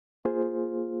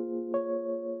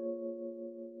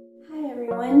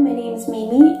everyone, my name is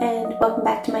Mimi and welcome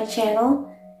back to my channel.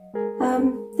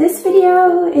 This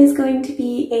video is going to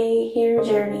be a hair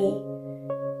journey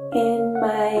in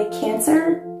my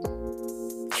cancer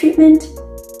treatment.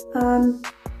 I'm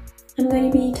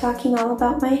going to be talking all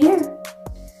about my hair.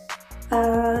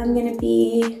 I'm going to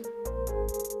be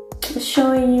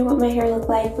showing you what my hair looked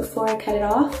like before I cut it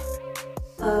off,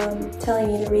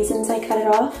 telling you the reasons I cut it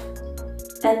off,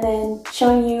 and then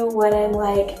showing you what I'm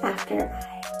like after I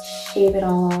shave it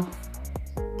all off.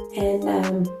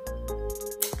 And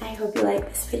I hope you like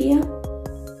this video,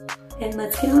 and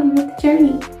let's get on with the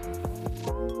journey.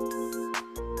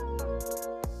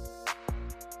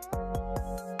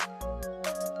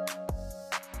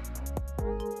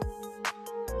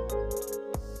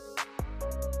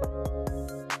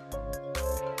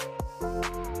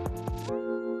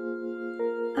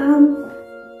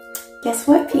 Guess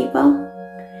what, people?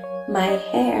 My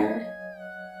hair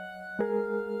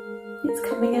is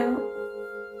coming out.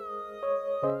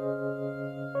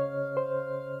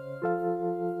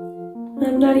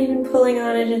 I'm not even pulling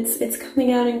on it, it's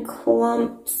coming out in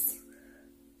clumps.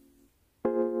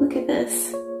 Look at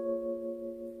this.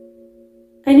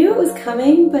 I knew it was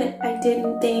coming, but I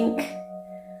didn't think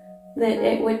that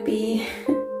it would be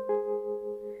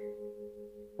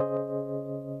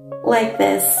like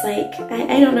this. Like,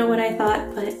 I don't know what I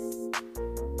thought, but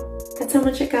that's how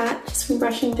much I got just from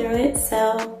brushing through it.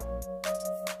 So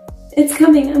it's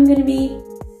coming. I'm gonna be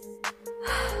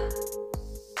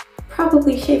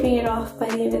probably shaving it off by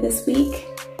the end of this week.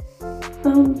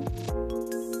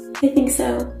 I think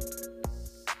so.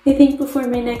 I think before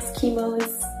my next chemo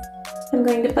is, I'm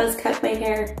going to buzz cut my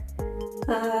hair.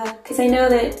 Because I know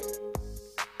that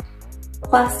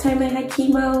last time I had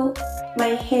chemo, my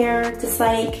hair just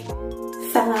like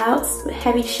fell out,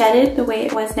 heavy shedded the way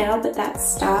it was now, but that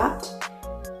stopped.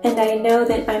 And I know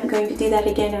that I'm going to do that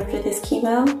again after this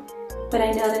chemo, but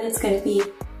I know that it's going to be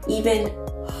even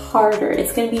harder.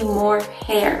 It's going to be more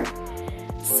hair.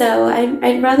 So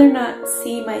I'd rather not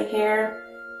see my hair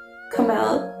come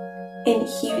out in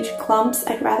huge clumps.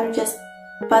 I'd rather just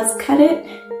buzz cut it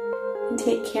and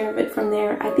take care of it from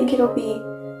there. I think it'll be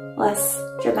less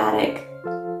dramatic.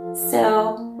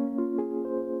 So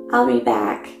I'll be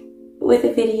back with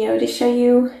a video to show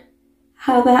you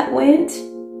how that went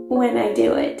when I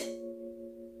do it.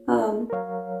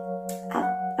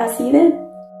 I'll see you then.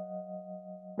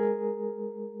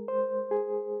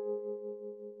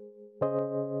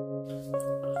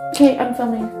 Okay, I'm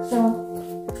filming, so,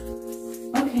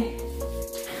 okay.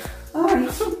 All right.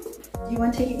 Do you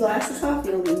want to take your glasses off?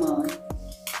 You'll be mowing.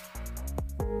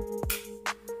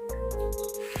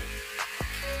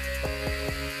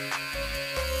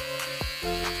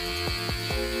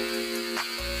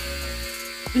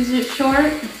 Is it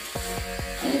short?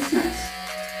 It's nice.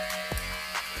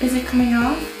 Is it coming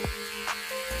off?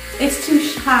 It's too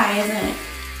high, isn't it?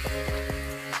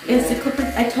 Is the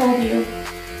clipper? I told you.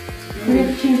 We're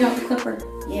going to change out the clipper.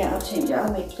 Yeah, I'll change it.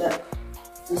 I'll make that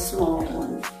the small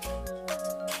one.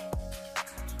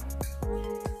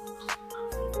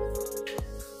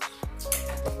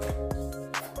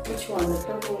 Which one? The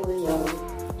purple or the yellow?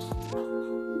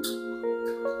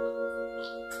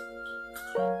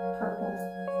 Purple.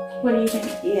 What do you think?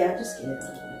 Yeah, just get it out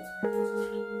of the way.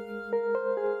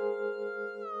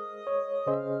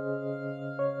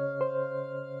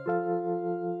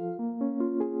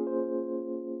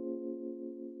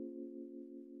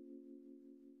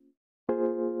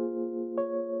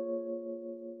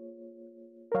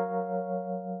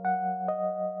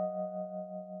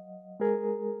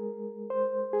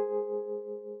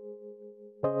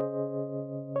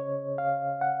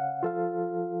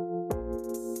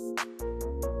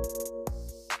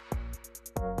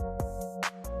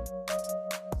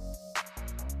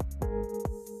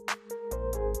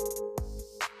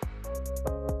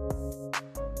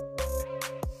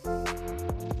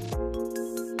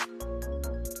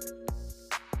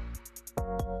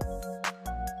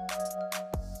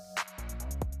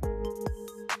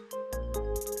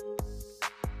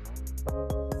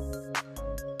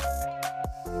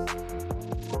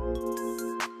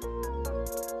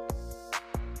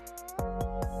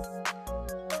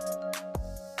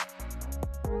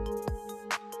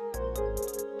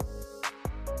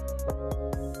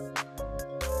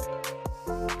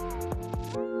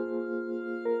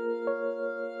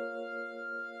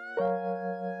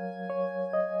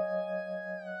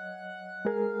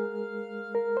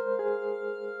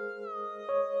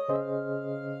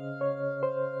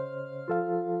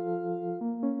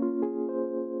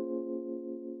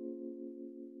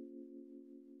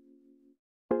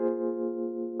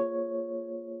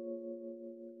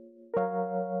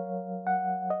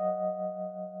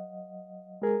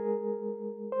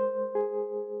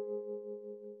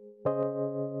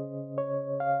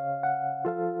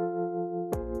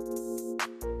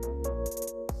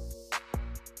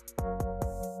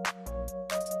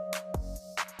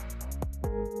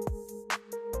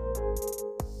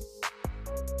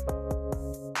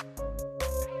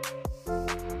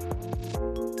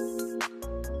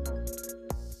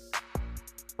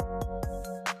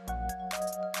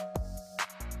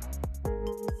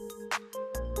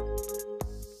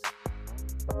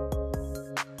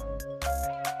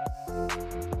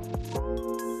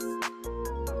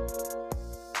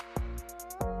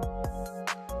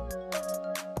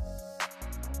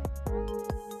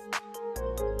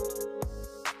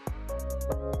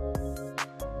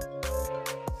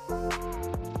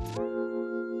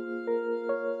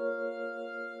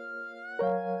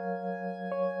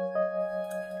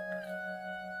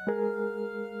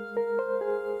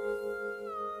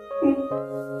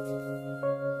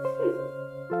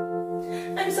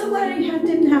 glad I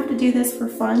didn't have to do this for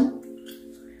fun.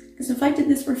 Because if I did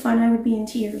this for fun, I would be in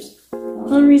tears. The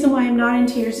only reason why I'm not in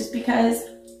tears is because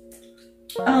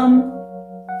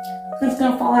it's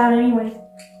gonna fall out anyway.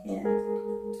 Yeah.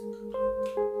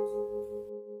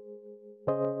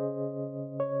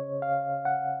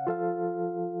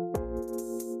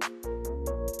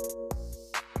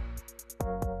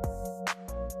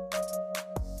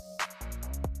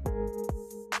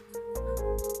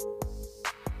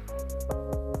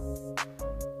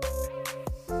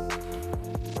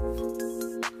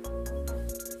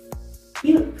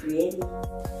 You look pretty.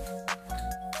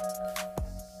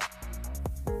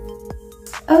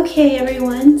 Okay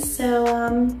everyone, so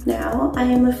now I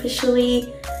am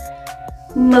officially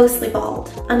mostly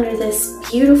bald under this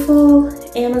beautiful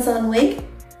Amazon wig.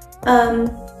 I'm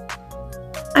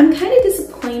kind of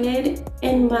disappointed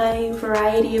in my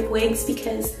variety of wigs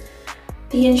because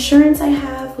the insurance I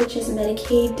have, which is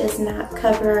Medicaid, does not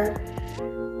cover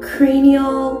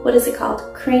cranial, what is it called?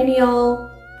 Cranial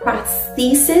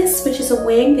prosthesis, which is a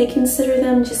wig. They consider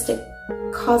them just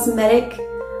a cosmetic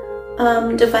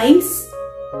device.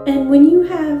 And when you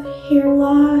have hair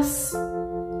loss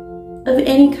of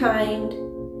any kind,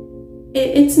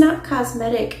 it's not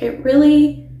cosmetic. It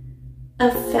really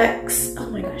affects, oh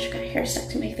my gosh, I got hair stuck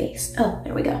to my face. Oh,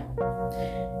 there we go.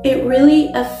 It really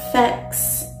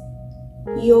affects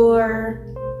your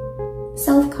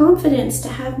self-confidence to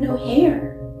have no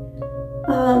hair.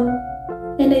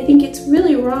 And I think it's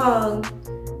really wrong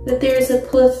that there's a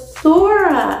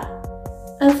plethora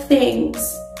of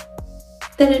things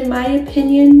that, in my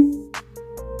opinion,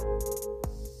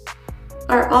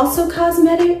 are also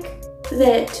cosmetic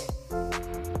that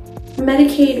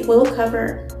Medicaid will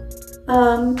cover,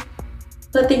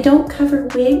 but they don't cover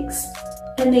wigs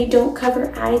and they don't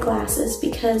cover eyeglasses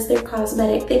because they're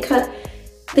cosmetic.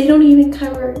 They don't even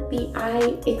cover the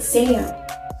eye exam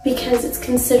because it's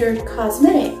considered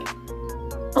cosmetic,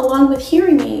 along with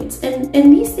hearing aids. And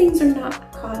these things are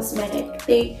not cosmetic.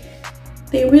 They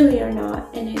really are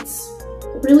not, and it's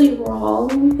really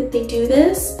wrong that they do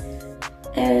this.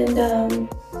 And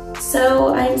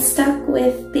so I'm stuck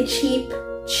with the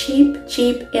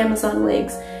cheap Amazon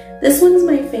wigs. This one's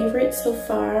my favorite so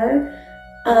far.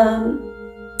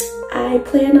 I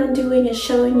plan on doing a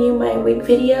showing you my wig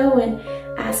video and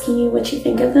asking you what you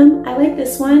think of them. I like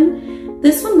this one.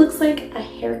 This one looks like a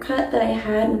haircut that I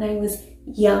had when I was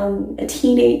young,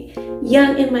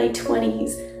 young in my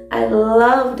 20s. I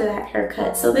loved that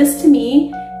haircut. So this to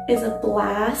me is a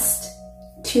blast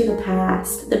to the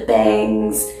past. The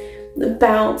bangs, the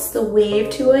bounce, the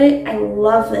wave to it. I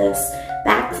love this.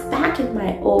 Back in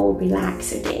my old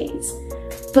relaxer days.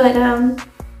 But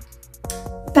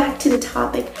back to the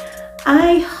topic.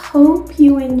 I hope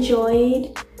you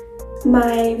enjoyed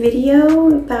my video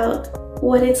about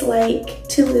what it's like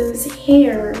to lose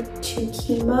hair to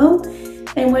chemo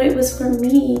and what it was for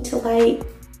me to like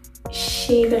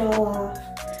shave it all off.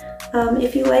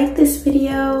 If you like this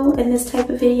video and this type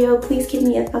of video, please give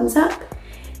me a thumbs up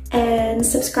and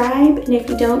subscribe. And if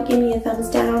you don't, give me a thumbs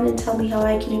down and tell me how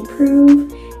I can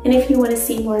improve. And if you want to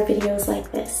see more videos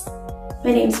like this.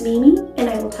 My name's Mimi, and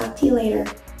I will talk to you later.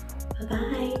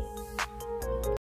 Bye-bye.